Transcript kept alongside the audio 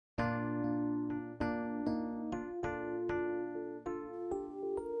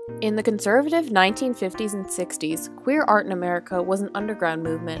In the conservative 1950s and 60s, queer art in America was an underground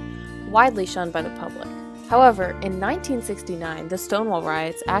movement, widely shunned by the public. However, in 1969, the Stonewall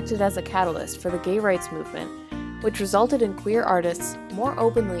Riots acted as a catalyst for the gay rights movement, which resulted in queer artists more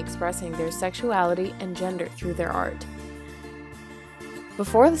openly expressing their sexuality and gender through their art.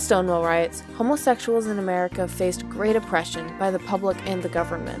 Before the Stonewall Riots, homosexuals in America faced great oppression by the public and the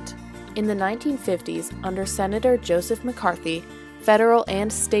government. In the 1950s, under Senator Joseph McCarthy, federal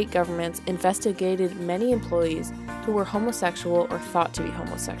and state governments investigated many employees who were homosexual or thought to be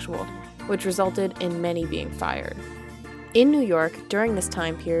homosexual, which resulted in many being fired. In New York, during this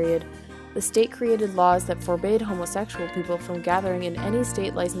time period, the state created laws that forbade homosexual people from gathering in any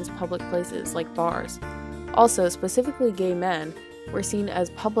state-licensed public places like bars. Also, specifically gay men were seen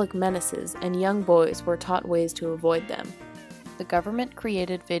as public menaces, and young boys were taught ways to avoid them. The government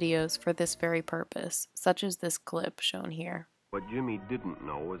created videos for this very purpose, such as this clip shown here. What Jimmy didn't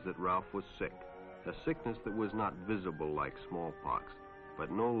know was that Ralph was sick, a sickness that was not visible like smallpox,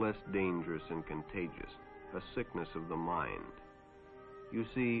 but no less dangerous and contagious, a sickness of the mind. You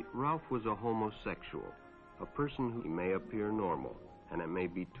see, Ralph was a homosexual, a person who may appear normal, and it may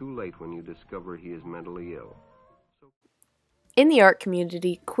be too late when you discover he is mentally ill. In the art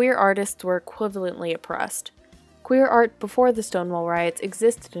community, queer artists were equivalently oppressed. Queer art before the Stonewall Riots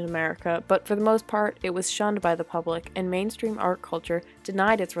existed in America, but for the most part, it was shunned by the public, and mainstream art culture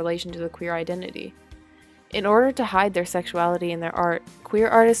denied its relation to the queer identity. In order to hide their sexuality in their art, queer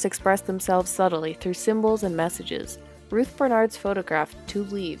artists expressed themselves subtly through symbols and messages. Ruth Bernard's photograph, Two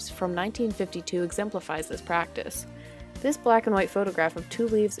Leaves, from 1952 exemplifies this practice. This black and white photograph of two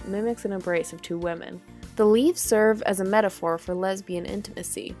leaves mimics an embrace of two women. The leaves serve as a metaphor for lesbian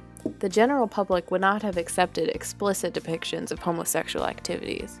intimacy. The general public would not have accepted explicit depictions of homosexual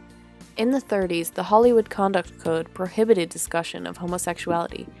activities. In the 30s, the Hollywood Conduct Code prohibited discussion of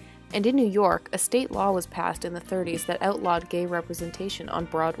homosexuality, and in New York, a state law was passed in the 30s that outlawed gay representation on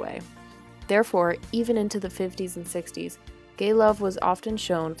Broadway. Therefore, even into the 50s and 60s, gay love was often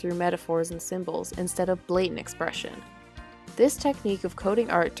shown through metaphors and symbols instead of blatant expression. This technique of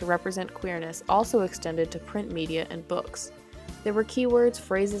coding art to represent queerness also extended to print media and books. There were keywords,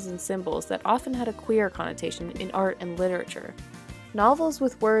 phrases, and symbols that often had a queer connotation in art and literature. Novels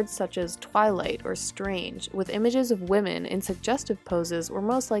with words such as twilight or strange, with images of women in suggestive poses, were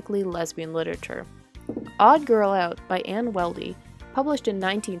most likely lesbian literature. Odd Girl Out by Anne Weldy, published in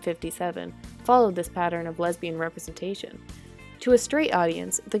 1957, followed this pattern of lesbian representation. To a straight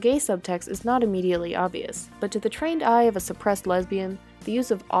audience, the gay subtext is not immediately obvious, but to the trained eye of a suppressed lesbian, the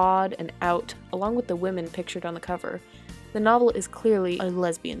use of odd and out, along with the women pictured on the cover, the novel is clearly a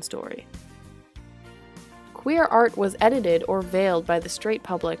lesbian story. Queer art was edited or veiled by the straight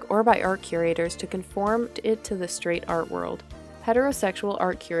public or by art curators to conform it to the straight art world. Heterosexual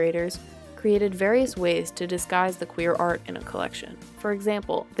art curators created various ways to disguise the queer art in a collection. For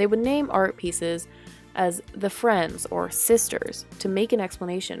example, they would name art pieces as the Friends or Sisters to make an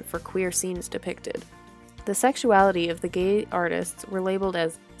explanation for queer scenes depicted. The sexuality of the gay artists were labeled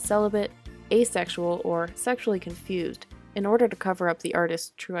as celibate, asexual, or sexually confused in order to cover up the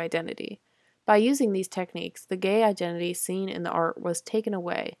artist's true identity. By using these techniques, the gay identity seen in the art was taken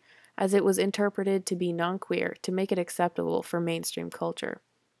away, as it was interpreted to be non-queer to make it acceptable for mainstream culture.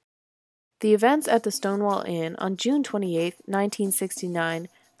 The events at the Stonewall Inn on June 28, 1969,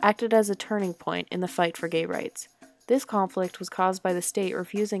 acted as a turning point in the fight for gay rights. This conflict was caused by the state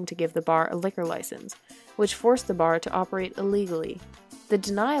refusing to give the bar a liquor license, which forced the bar to operate illegally. The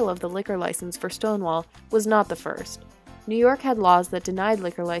denial of the liquor license for Stonewall was not the first. New York had laws that denied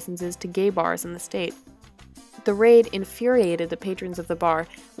liquor licenses to gay bars in the state. The raid infuriated the patrons of the bar,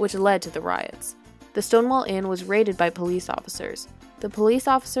 which led to the riots. The Stonewall Inn was raided by police officers. The police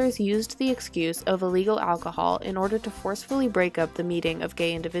officers used the excuse of illegal alcohol in order to forcefully break up the meeting of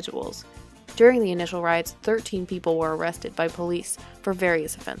gay individuals. During the initial riots, 13 people were arrested by police for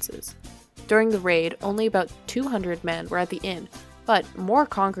various offenses. During the raid, only about 200 men were at the inn, but more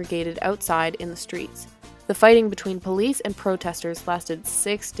congregated outside in the streets. The fighting between police and protesters lasted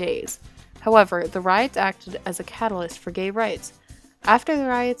 6 days. However, the riots acted as a catalyst for gay rights. After the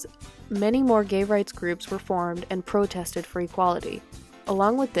riots, many more gay rights groups were formed and protested for equality.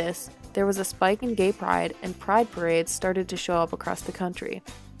 Along with this, there was a spike in gay pride, and pride parades started to show up across the country.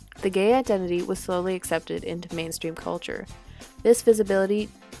 The gay identity was slowly accepted into mainstream culture. This visibility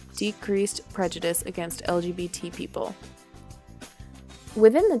decreased prejudice against LGBT people.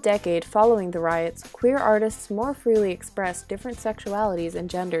 Within the decade following the riots, queer artists more freely expressed different sexualities and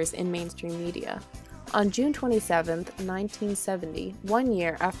genders in mainstream media. On June 27, 1970, 1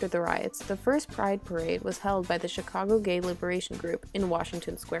 year after the riots, the first Pride Parade was held by the Chicago Gay Liberation Group in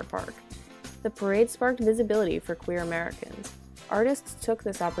Washington Square Park. The parade sparked visibility for queer Americans. Artists took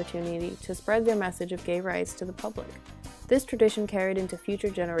this opportunity to spread their message of gay rights to the public. This tradition carried into future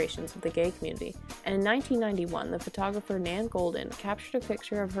generations of the gay community, and in 1991, the photographer Nan Goldin captured a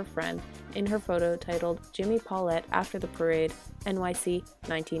picture of her friend in her photo titled Jimmy Paulette After the Parade, NYC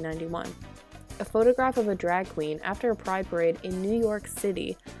 1991. A photograph of a drag queen after a pride parade in New York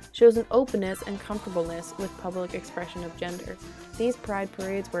City shows an openness and comfortableness with public expression of gender. These pride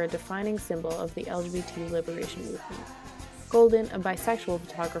parades were a defining symbol of the LGBT liberation movement. Goldin, a bisexual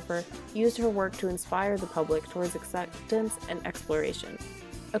photographer, used her work to inspire the public towards acceptance and exploration.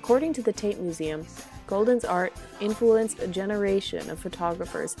 According to the Tate Museum, Goldin's art influenced a generation of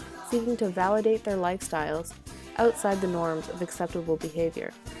photographers seeking to validate their lifestyles outside the norms of acceptable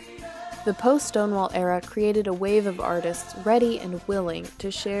behavior. The post-Stonewall era created a wave of artists ready and willing to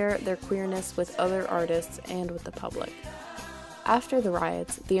share their queerness with other artists and with the public. After the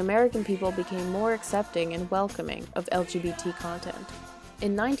riots, the American people became more accepting and welcoming of LGBT content.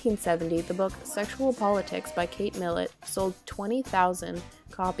 In 1970, the book Sexual Politics by Kate Millett sold 20,000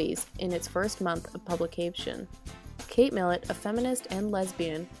 copies in its first month of publication. Kate Millett, a feminist and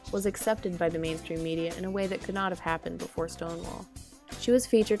lesbian, was accepted by the mainstream media in a way that could not have happened before Stonewall. She was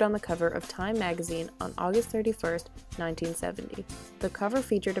featured on the cover of Time magazine on August 31, 1970. The cover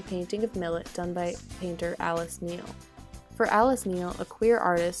featured a painting of Millett done by painter Alice Neel. For Alice Neel, a queer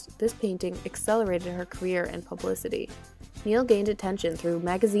artist, this painting accelerated her career and publicity. Neel gained attention through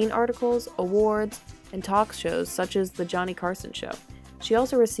magazine articles, awards, and talk shows such as The Johnny Carson Show. She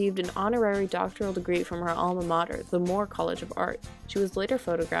also received an honorary doctoral degree from her alma mater, the Moore College of Art. She was later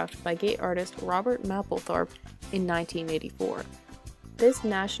photographed by gay artist Robert Mapplethorpe in 1984. This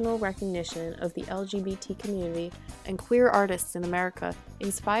national recognition of the LGBT community and queer artists in America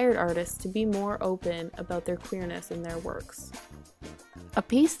inspired artists to be more open about their queerness in their works. A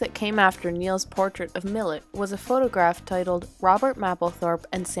piece that came after Neel's portrait of Millett was a photograph titled Robert Mapplethorpe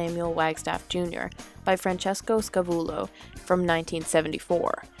and Samuel Wagstaff Jr. by Francesco Scavullo from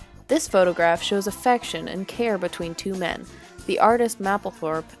 1974. This photograph shows affection and care between two men, the artist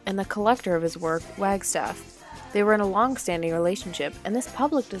Mapplethorpe and the collector of his work, Wagstaff. They were in a long-standing relationship, and this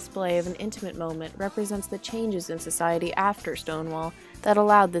public display of an intimate moment represents the changes in society after Stonewall that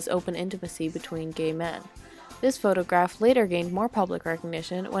allowed this open intimacy between gay men. This photograph later gained more public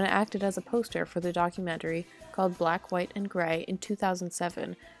recognition when it acted as a poster for the documentary called Black, White, and Gray in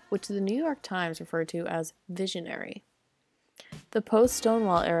 2007, which the New York Times referred to as visionary. The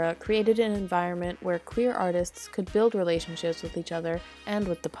post-Stonewall era created an environment where queer artists could build relationships with each other and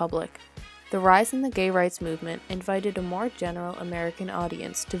with the public. The rise in the gay rights movement invited a more general American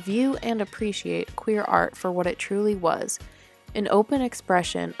audience to view and appreciate queer art for what it truly was, an open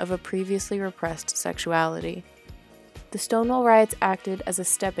expression of a previously repressed sexuality. The Stonewall Riots acted as a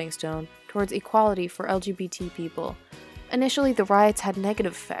stepping stone towards equality for LGBT people. Initially, the riots had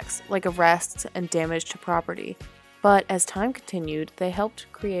negative effects, like arrests and damage to property, but as time continued, they helped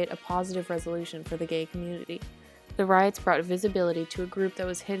create a positive resolution for the gay community. The riots brought visibility to a group that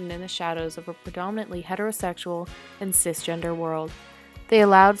was hidden in the shadows of a predominantly heterosexual and cisgender world. They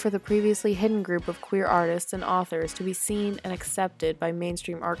allowed for the previously hidden group of queer artists and authors to be seen and accepted by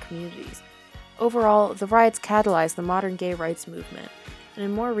mainstream art communities. Overall, the riots catalyzed the modern gay rights movement, and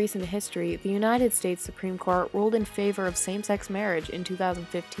in more recent history, the United States Supreme Court ruled in favor of same-sex marriage in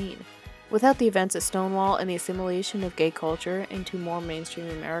 2015. Without the events at Stonewall and the assimilation of gay culture into more mainstream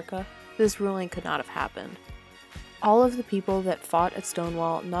America, this ruling could not have happened. All of the people that fought at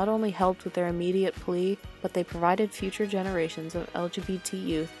Stonewall not only helped with their immediate plea, but they provided future generations of LGBT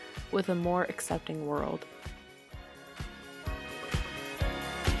youth with a more accepting world.